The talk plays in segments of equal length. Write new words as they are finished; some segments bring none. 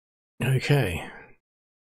Okay,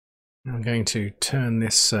 I'm going to turn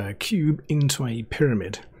this cube into a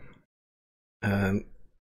pyramid.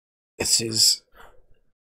 This is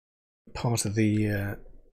part of the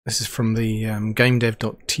this is from the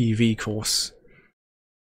gamedev.tv course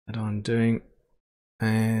that I'm doing,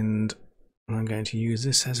 and I'm going to use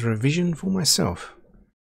this as a revision for myself.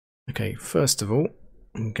 Okay, first of all,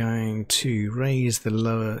 I'm going to raise the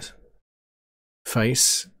lower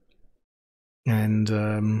face and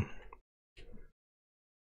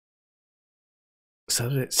so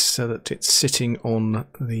that it's sitting on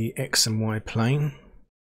the X and Y plane.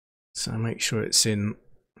 So make sure it's in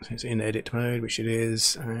edit mode, which it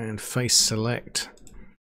is, and face select.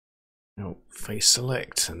 Face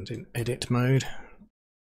select and in edit mode.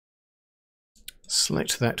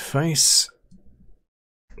 Select that face.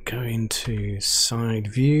 Go into side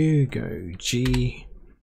view. Go G.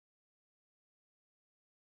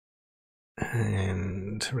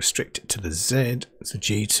 And restrict it to the Z. It's a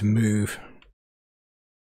G to move.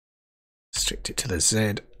 Restrict it to the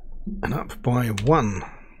Z and up by 1.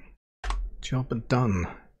 Job done.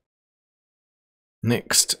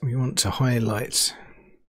 Next, we want to highlight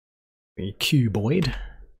the cuboid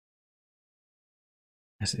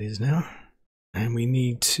as it is now, and we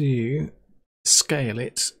need to scale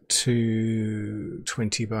it to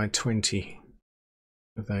 20 by 20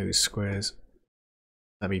 of those squares.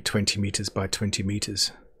 That'd be 20 meters by 20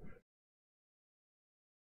 meters.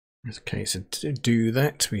 Okay, so to do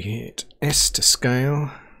that, we hit S to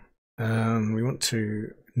scale. We want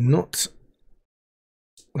to not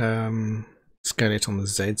scale it on the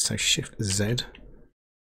Z, so Shift Z,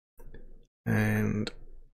 and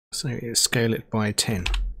so scale it by 10,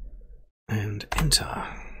 and enter.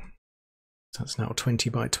 So that's now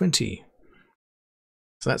 20 by 20.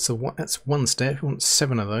 So that's one step. We want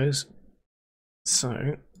 7 of those.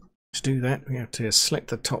 So to do that, we have to select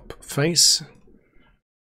the top face.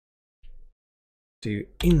 Do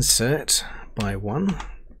insert by 1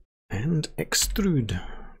 and extrude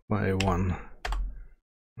by 1,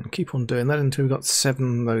 and keep on doing that until we've got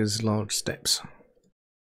 7 of those large steps.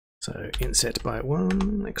 So insert by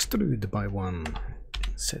 1, extrude by 1,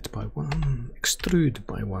 insert by 1, extrude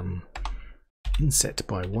by 1, insert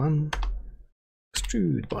by 1,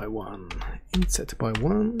 extrude by 1, insert by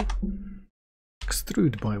 1,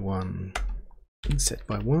 extrude by 1, insert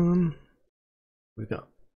by 1. We've got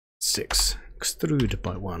 6. Extrude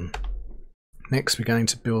by 1. Next, we're going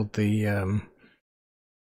to build the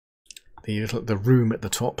room at the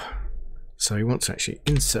top. So we want to actually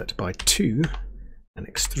insert by 2 and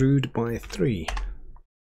extrude by 3.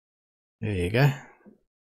 There you go.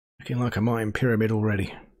 Looking like a Mayan pyramid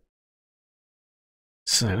already.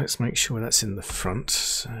 So let's make sure that's in the front.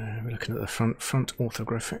 So we're looking at the front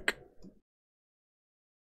orthographic.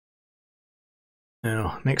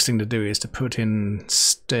 Now, next thing to do is to put in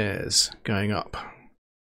stairs going up.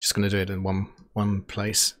 Just going to do it in one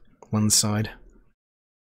place, one side.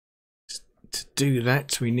 To do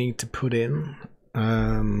that, we need to put in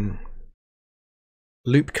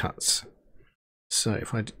loop cuts. So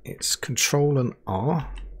if it's Control and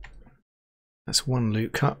R. That's one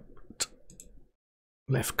loop cut.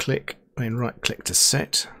 Left click, then right click to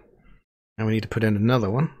set. And we need to put in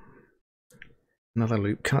another one. Another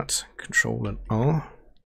loop cut, Control and R,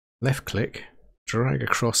 left click, drag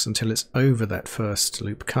across until it's over that first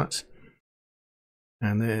loop cut,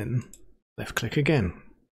 and then left click again.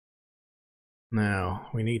 Now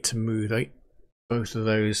we need to move both of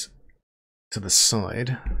those to the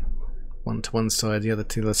side, one to one side, the other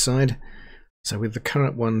to the other side. So with the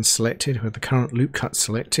current one selected, with the current loop cut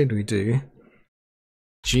selected, we do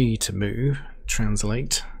G to move,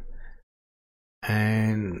 translate,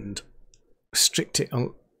 and restrict it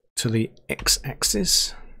to the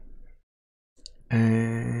x-axis,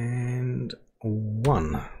 and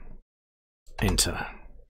 1. Enter.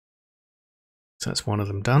 So that's one of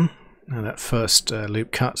them done. Now that first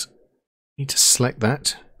loop cut, you need to select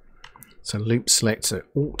that. So loop select, so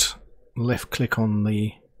Alt, left click on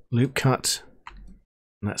the loop cut,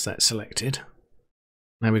 and that's that selected.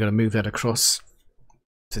 Now we've got to move that across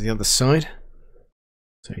to the other side.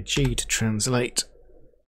 So G to translate,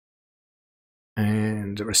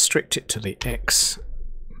 and restrict it to the X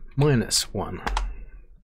 -1.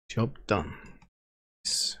 Job done.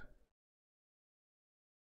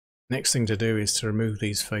 Next thing to do is to remove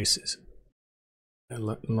these faces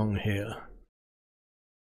along here.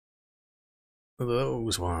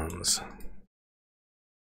 Those ones.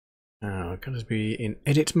 Now, going to be in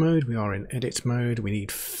edit mode. We are in edit mode. We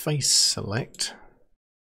need face select.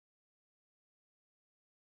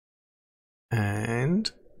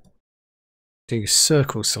 And do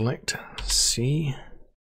circle select, C,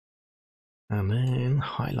 and then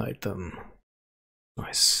highlight them.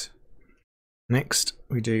 Nice. Next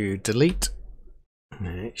we do delete.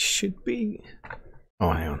 It should be,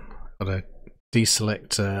 oh hang on, got to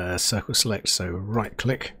deselect circle select, so right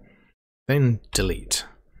click, then delete.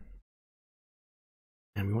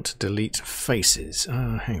 And we want to delete faces.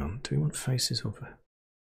 Hang on, do we want faces or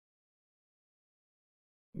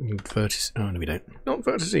vertices? Oh no, we don't. Not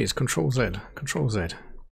vertices, Control Z, Control Z.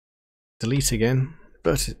 Delete again.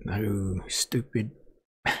 Vertices, no, stupid.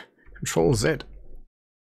 Control Z.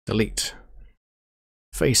 Delete.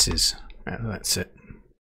 Faces. That's it.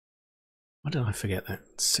 Why did I forget that?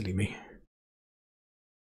 Silly me.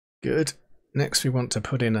 Good. Next we want to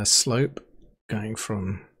put in a slope going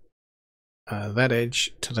from that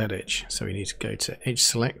edge to that edge. So we need to go to edge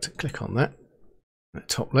select, click on that, at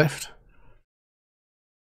top left.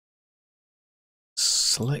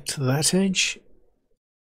 Select that edge,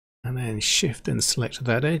 and then shift and select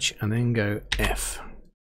that edge, and then go F.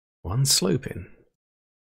 One slope in.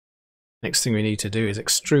 Next thing we need to do is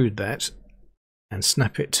extrude that and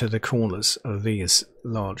snap it to the corners of these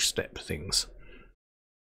large step things.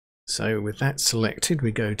 So with that selected,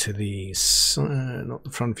 we go to the, not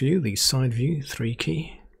the front view, the side view, 3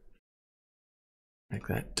 key. Make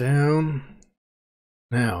that down.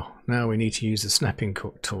 Now we need to use the snapping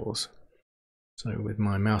tools. So with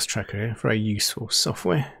my mouse tracker here, very useful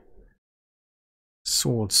software.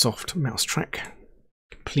 Sword Soft mouse track,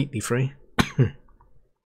 completely free. And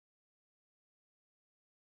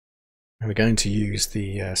we're going to use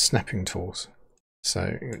the snapping tools.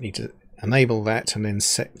 So you need to enable that and then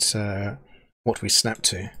set what we snap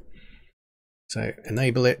to. So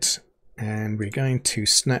enable it, and we're going to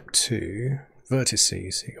snap to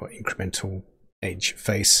vertices. You've got incremental edge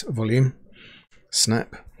face volume.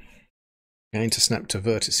 Snap. Going to snap to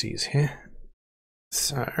vertices here.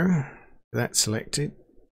 So that's selected.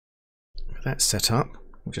 That's set up.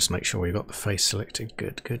 We'll just make sure we've got the face selected.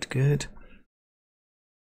 Good, good, good.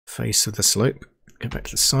 Face of the slope. Go back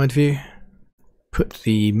to the side view. Put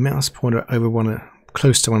the mouse pointer over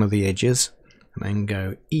close to one of the edges, and then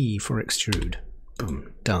go E for extrude.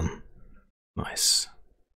 Boom, done. Nice.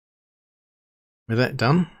 With that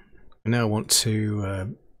done, we now want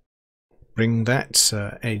to bring that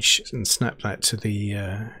edge and snap that to the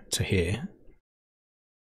to here,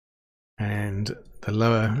 and the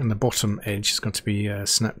lower and the bottom edge is going to be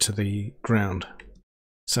snapped to the ground.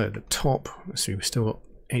 So the top, let's see, we've still got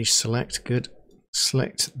edge select. Good.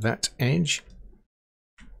 Select that edge.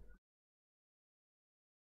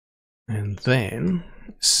 And then,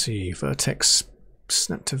 let's see, vertex,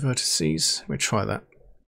 snap to vertices. We'll try that.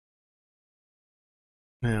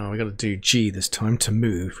 Now we've got to do G this time to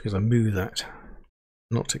move, because I move that,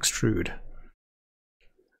 not extrude.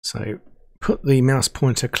 So put the mouse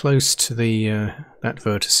pointer close to the that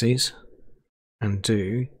vertices and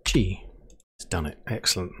do G. It's done it.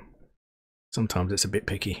 Excellent. Sometimes it's a bit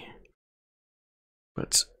picky,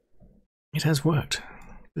 but it has worked.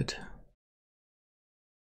 Good.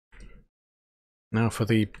 Now for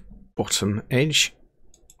the bottom edge,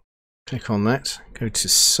 click on that, go to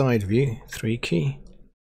side view, 3 key.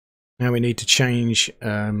 Now we need to change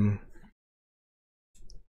what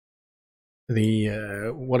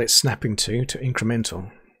it's snapping to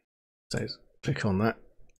incremental. So click on that,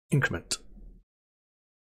 increment.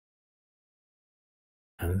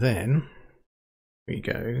 And then we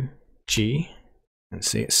go G, and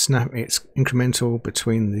see it's incremental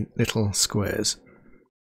between the little squares.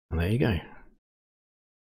 And there you go.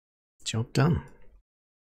 Job done.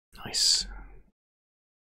 Nice.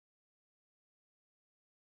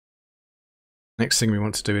 Next thing we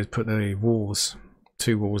want to do is put the walls,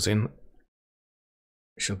 2 walls in,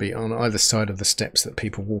 which will be on either side of the steps that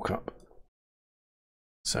people walk up.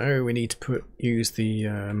 So we need to use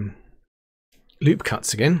the loop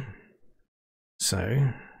cuts again.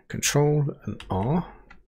 So Control and R,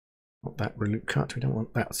 not that loop cut, we don't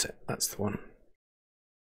want that, that's the one.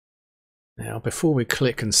 Now before we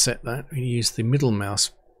click and set that, we use the middle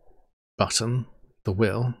mouse button, the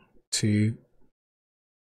wheel, to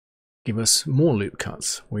give us more loop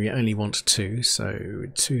cuts. We only want 2, so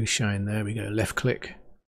 2 showing there, we go left click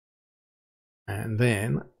and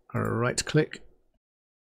then right click.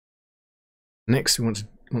 Next we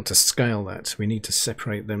want to scale that. We need to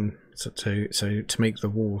separate them to make the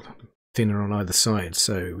wall thinner on either side.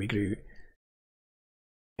 So we do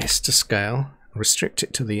S to scale, restrict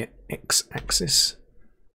it to the X axis,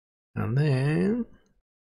 and then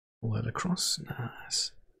pull that across.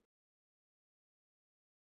 Nice.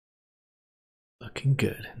 Looking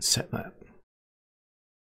good, and set that.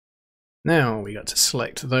 Now we got to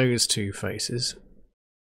select those 2 faces.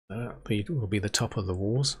 Will be the top of the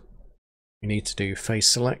walls. we need to do face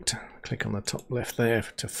select. Click on the top left there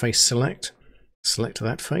to face select. Select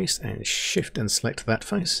that face and shift and select that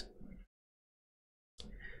face.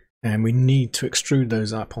 And we need to extrude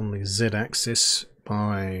those up on the Z axis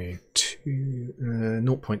by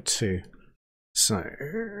 0.2. So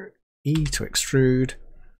E to extrude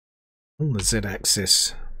on the Z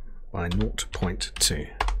axis by 0.2.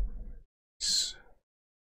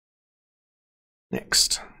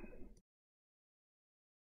 Next,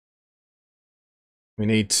 we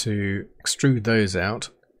need to extrude those out,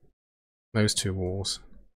 those two walls,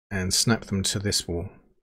 and snap them to this wall,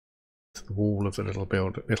 to the wall of the little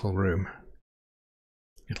building.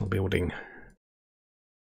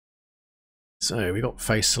 So we got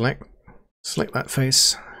face select, select that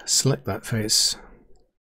face, select that face.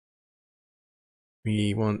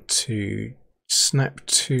 We want to snap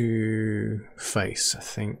to face, I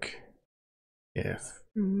think. Yeah,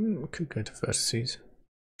 we could go to vertices.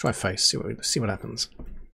 Try face, see what happens.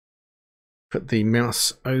 Put the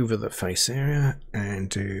mouse over the face area and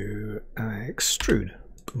do extrude.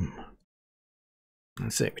 Boom.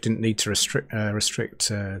 That's it. We didn't need to restrict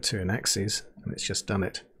to an axis, and it's just done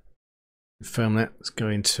it. Confirm that. Let's go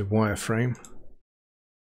into wireframe.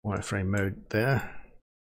 Wireframe mode there.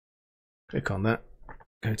 Click on that.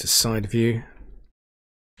 Go to side view.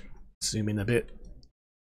 Zoom in a bit.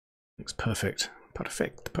 Looks perfect.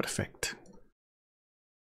 Perfect.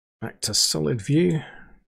 Back to solid view.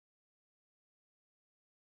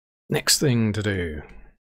 Next thing to do.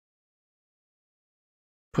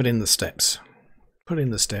 Put in the steps. Put in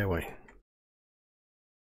the stairway.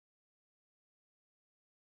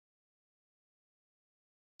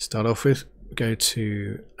 Start off with, go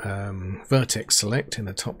to vertex select in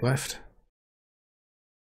the top left.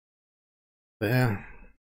 There.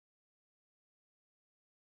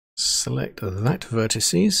 Select that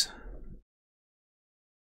vertices.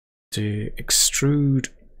 To extrude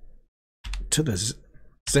to the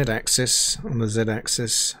Z-axis, on the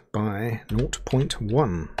Z-axis by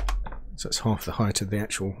 0.1. So it's half the height of the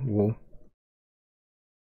actual wall.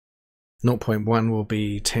 0.1 will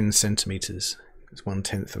be 10 centimeters. It's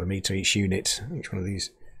 1/10 of a meter each unit. Each one of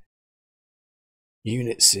these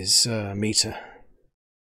units is a meter.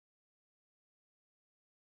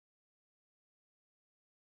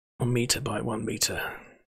 One meter by 1 meter.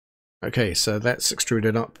 Okay, so that's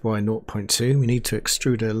extruded up by 0.2. We need to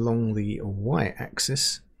extrude along the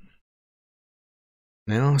y-axis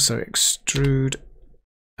now, so extrude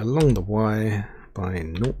along the y by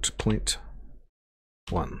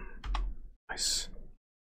 0.1. Nice.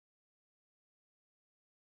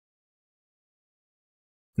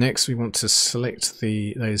 Next, we want to select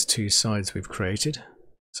those two sides we've created.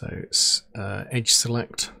 So it's edge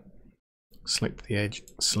select. Select the edge.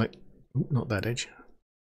 Select, not that edge.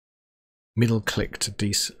 Middle click to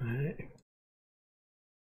deselect.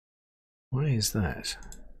 Why is that?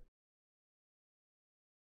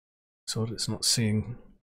 So it's not seeing.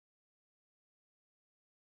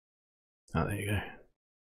 Oh, there you go.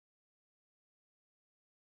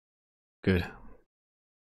 Good.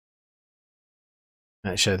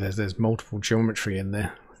 Actually, there's multiple geometry in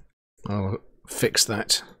there. I'll fix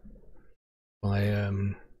that by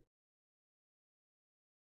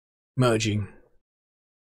merging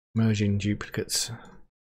duplicates,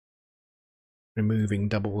 removing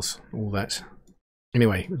doubles, all that.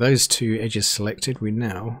 Anyway, with those two edges selected, we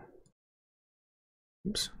now,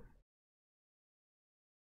 oops,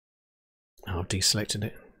 I've deselected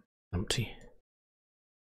it, empty.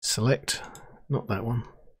 Select, not that one,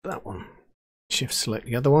 that one. Shift select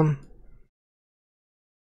the other one.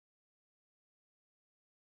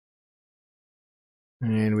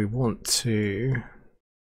 And we want to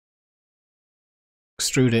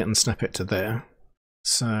extrude it and snap it to there.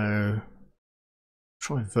 So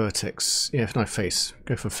try vertex. Yeah, no, face.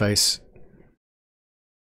 Go for face.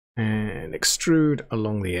 And extrude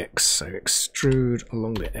along the X. So extrude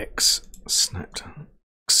along the X. Snapped.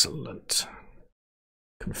 Excellent.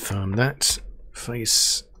 Confirm that.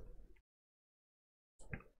 Face.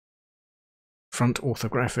 Front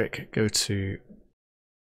orthographic. Go to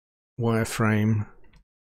wireframe.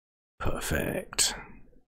 Perfect.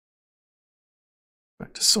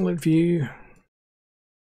 Back to solid view.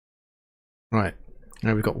 Right,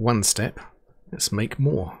 now we've got one step. Let's make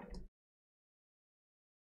more.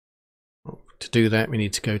 To do that, we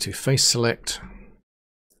need to go to face select,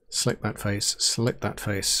 select that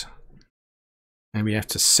face, and we have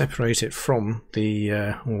to separate it from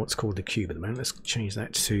the what's called the cube at the moment. Let's change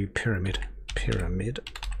that to pyramid.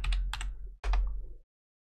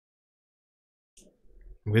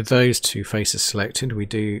 With those two faces selected, we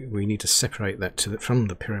need to separate that from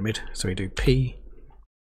the pyramid. So we do P,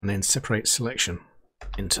 and then separate selection,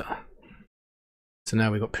 enter. So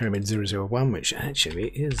now we've got pyramid 001, which actually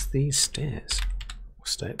is the stairs.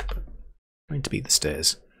 Step, but going to be the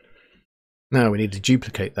stairs. Now we need to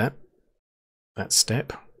duplicate that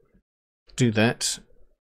step. To do that,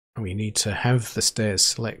 we need to have the stairs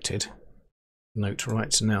selected. Note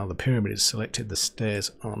right now the pyramid is selected, the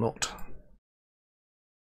stairs are not.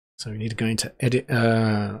 So we need to go into edit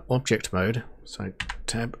object mode. So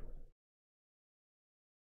tab,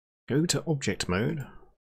 go to object mode.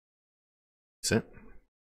 That's it.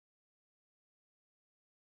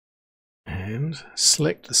 And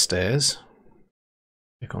select the stairs.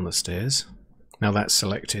 Click on the stairs. Now that's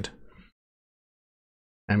selected.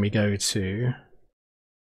 And we go to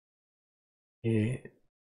here.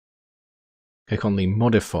 Click on the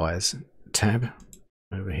modifiers tab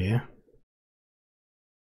over here.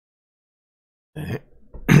 There.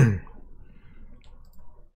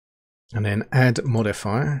 And then add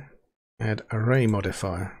modifier, add array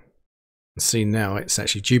modifier. See, now it's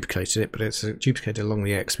actually duplicated it, but it's duplicated along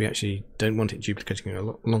the X. We actually don't want it duplicating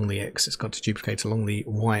along the X. It's got to duplicate along the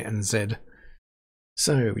Y and Z.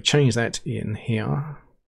 So we change that in here.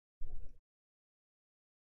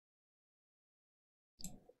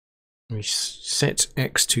 We set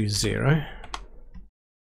X to 0,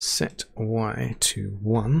 set Y to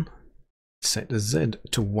 1, set Z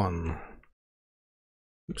to 1.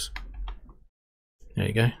 Oops. There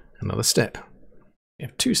you go, another step. We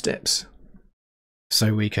have 2 steps.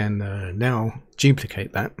 So we can now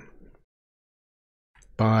duplicate that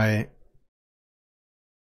by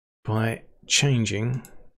changing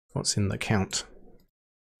what's in the count.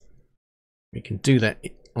 We can do that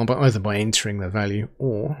either by entering the value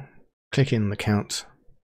or click in the count,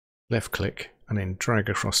 left click, and then drag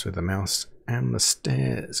across with the mouse, and the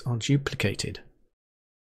stairs are duplicated.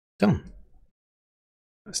 Done.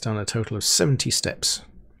 That's done a total of 70 steps.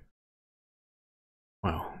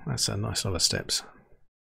 Wow, that's a nice lot of steps.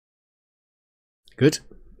 Good.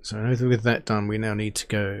 So with that done, we now need to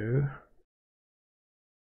go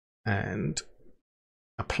and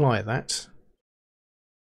apply that.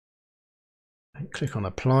 And click on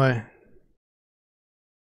apply.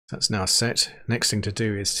 That's now set. Next thing to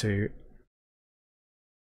do is to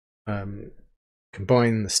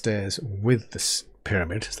combine the stairs with the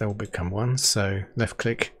pyramid, so they will become one. So left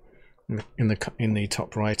click in the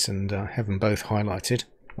top right and have them both highlighted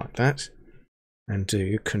like that, and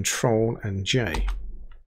do Control and J.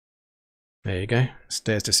 There you go.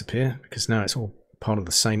 Stairs disappear because now it's all part of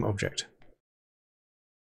the same object.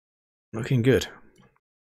 Looking good.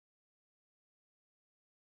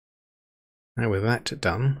 Now with that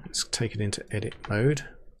done, let's take it into edit mode.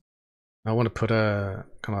 I want to put a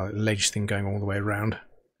kind of ledge thing going all the way around,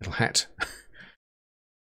 little hat.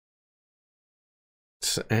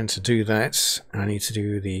 And to do that, I need to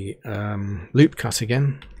do the loop cut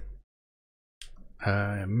again.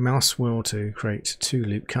 Mouse wheel to create 2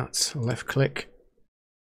 loop cuts, left click,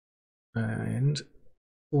 and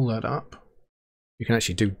pull that up. You can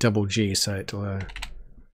actually do double G so it'll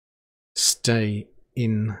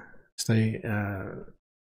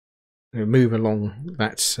move along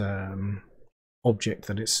that object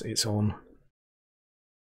that it's on.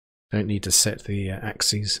 Don't need to set the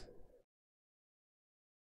axes.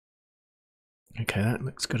 Okay, that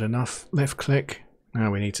looks good enough. Left click. Now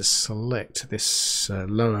we need to select this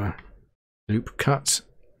lower loop cut.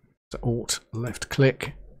 So Alt, left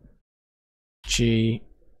click, G.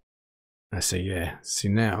 I see, yeah. See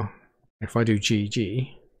now, if I do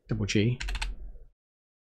GG, double G.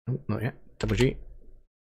 Oh, not yet. Double G.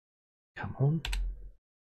 Come on.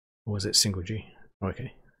 Or was it single G?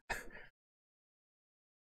 Okay.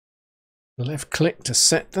 Left click to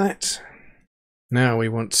set that. Now we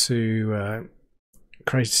want to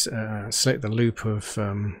select the loop of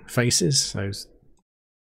faces. So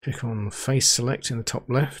click on face select in the top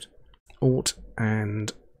left, Alt,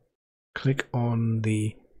 and click on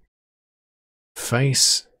the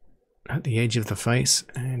face at the edge of the face,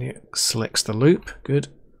 and it selects the loop. Good.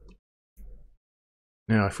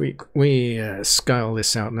 Now if we scale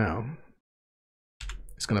this out now,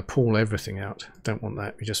 it's going to pull everything out. Don't want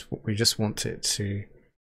that. We just want it to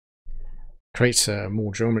create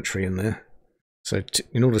more geometry in there. So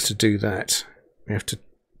in order to do that, we have to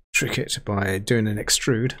trick it by doing an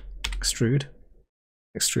extrude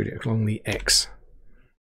it along the X.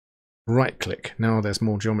 Right click. Now there's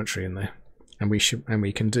more geometry in there, and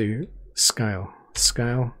we can do scale.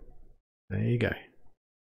 There you go.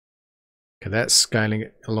 Okay, that's scaling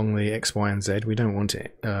it along the X, Y, and Z. We don't want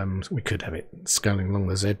it. We could have it scaling along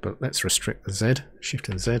the Z, but let's restrict the Z. Shift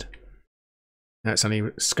and Z. Now it's only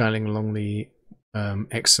scaling along the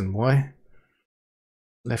X and Y.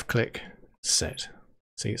 left click, set.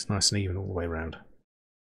 See, it's nice and even all the way around.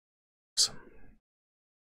 Awesome.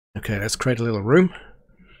 Okay, let's create a little room.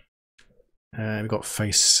 We've got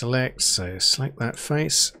face select, so select that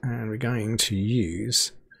face, and we're going to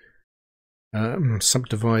use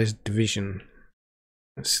subdivide division.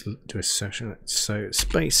 Let's do a session. So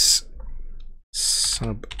space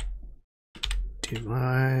subdivide,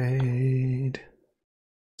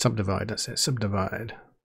 that's it, subdivide.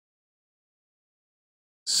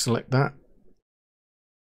 Select that.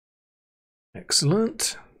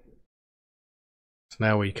 Excellent. So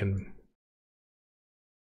now we can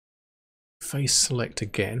face select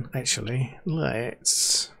again. Actually,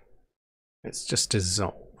 let's just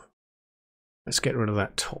dissolve. Let's get rid of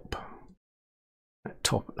that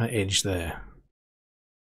that edge there.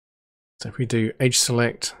 So if we do edge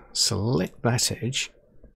select, select that edge,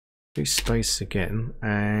 do space again,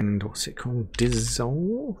 and what's it called?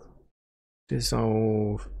 Dissolve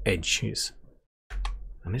edges,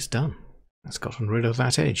 and it's done. That's gotten rid of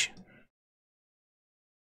that edge.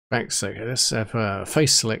 Back, so let's have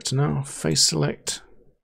face select now. Face select,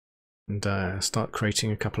 and start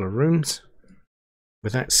creating a couple of rooms.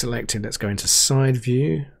 With that selected, let's go into side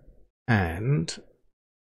view and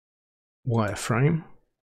wireframe.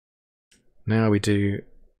 Now we do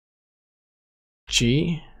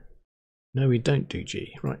G. No, we don't do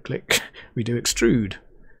G. Right click. We do extrude.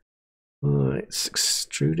 Let's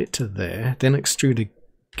extrude it to there, then extrude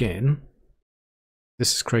again.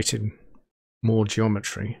 This has created more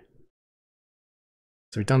geometry.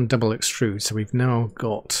 So we've done double extrude, so we've now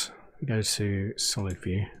got, go to solid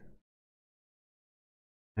view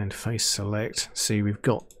and face select. See, we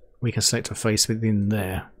can select a face within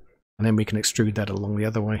there, and then we can extrude that along the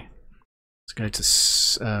other way. Let's go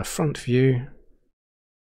to front view,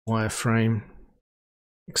 wireframe,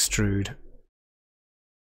 extrude.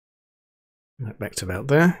 Back to about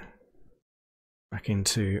there. Back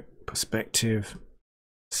into perspective.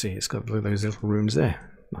 See, it's got those little rooms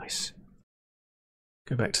there. Nice.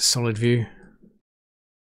 Go back to solid view.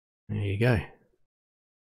 There you go.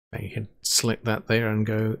 Now you can select that there and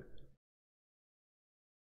go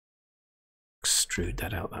extrude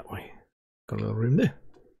that out that way. Got a little room there.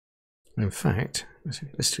 In fact,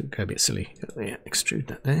 let's go a bit silly. Yeah, extrude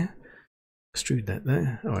that there. Extrude that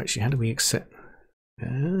there. Oh, actually, how do we accept?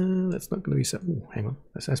 That's not going to be so. Oh, hang on.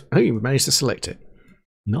 Oh, we managed to select it.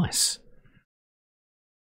 Nice.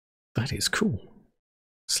 That is cool.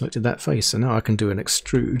 Selected that face, so now I can do an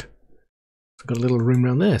extrude. I've got a little room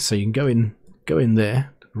around there, so you can go in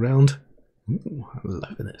there, around. Ooh, I'm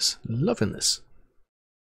loving this. Loving this.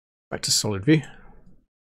 Back to solid view.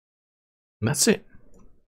 And that's it.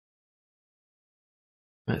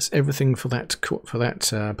 That's everything for that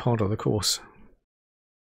part of the course.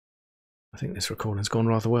 I think this recording's gone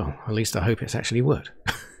rather well. At least I hope it's actually worked.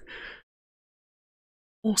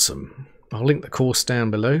 Awesome. I'll link the course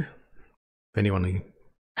down below. If anyone who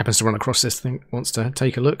happens to run across this thing wants to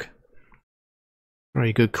take a look.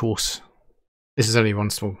 Very good course. This is only one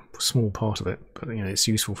small part of it, but you know, it's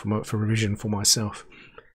useful for revision for myself.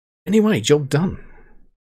 Anyway, job done.